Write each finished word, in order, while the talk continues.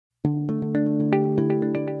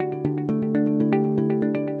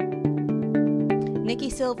Nicky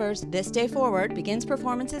Silver's This Day Forward begins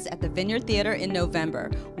performances at the Vineyard Theater in November.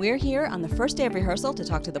 We're here on the first day of rehearsal to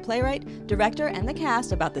talk to the playwright, director, and the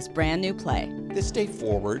cast about this brand new play. This Day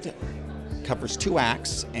Forward covers 2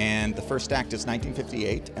 acts, and the first act is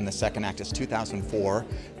 1958 and the second act is 2004.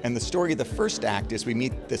 And the story of the first act is we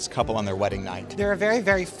meet this couple on their wedding night. They're a very,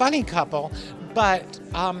 very funny couple, but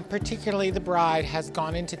particularly the bride has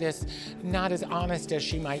gone into this not as honest as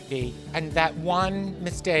she might be. And that one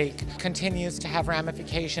mistake continues to have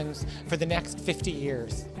ramifications for the next 50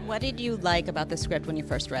 years. What did you like about the script when you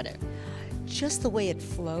first read it? Just the way it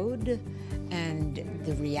flowed and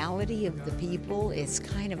the reality of the people. It's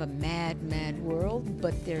kind of a mad, mad world,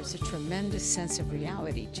 but there's a tremendous sense of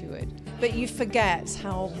reality to it. But you forget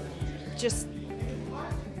how just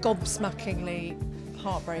gobsmackingly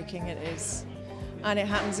heartbreaking it is. And it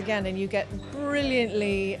happens again, and you get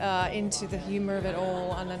brilliantly into the humor of it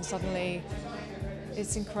all, and then suddenly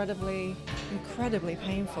it's incredibly, incredibly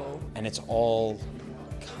painful. And it's all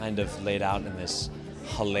kind of laid out in this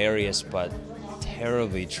hilarious but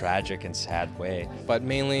terribly tragic and sad way. But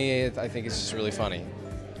mainly, I think it's just really funny.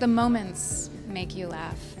 The moments make you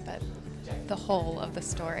laugh, but the whole of the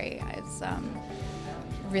story is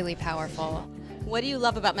really powerful. What do you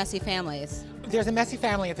love about messy families? There's a messy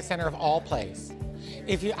family at the center of all plays.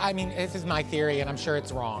 This is my theory, and I'm sure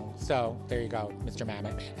it's wrong. So there you go, Mr.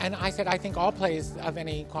 Mamet. And I said, I think all plays of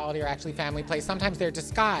any quality are actually family plays. Sometimes they're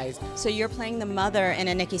disguised. So you're playing the mother in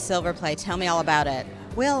a Nicky Silver play. Tell me all about it.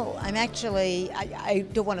 Well, I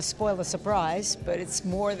don't want to spoil the surprise, but it's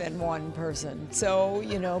more than one person. So,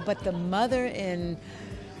 but the mother in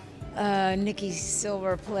Nicky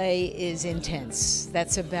Silver play is intense.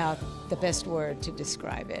 That's about the best word to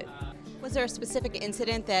describe it. Was there a specific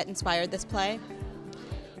incident that inspired this play?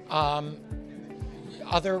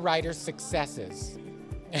 Other writers' successes.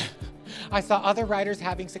 I saw other writers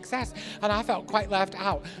having success, and I felt quite left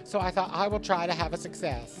out. So I thought, I will try to have a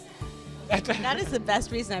success. That is the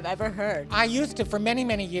best reason I've ever heard. I used to, for many,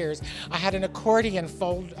 many years, I had an accordion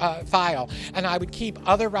file, and I would keep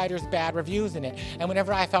other writers' bad reviews in it. And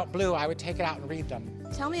whenever I felt blue, I would take it out and read them.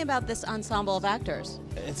 Tell me about this ensemble of actors.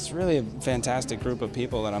 It's really a fantastic group of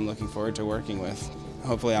people that I'm looking forward to working with.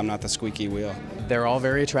 Hopefully I'm not the squeaky wheel. They're all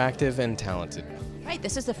very attractive and talented. Right,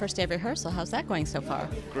 this is the first day of rehearsal. How's that going so far?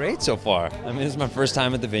 Great so far. I mean, this is my first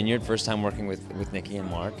time at the Vineyard, first time working with Nicky and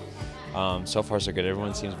Mark. So far so good.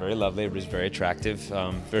 Everyone seems very lovely. Everybody's very attractive,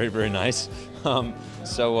 very, very nice.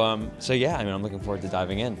 So yeah, I'm looking forward to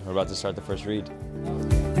diving in. We're about to start the first read.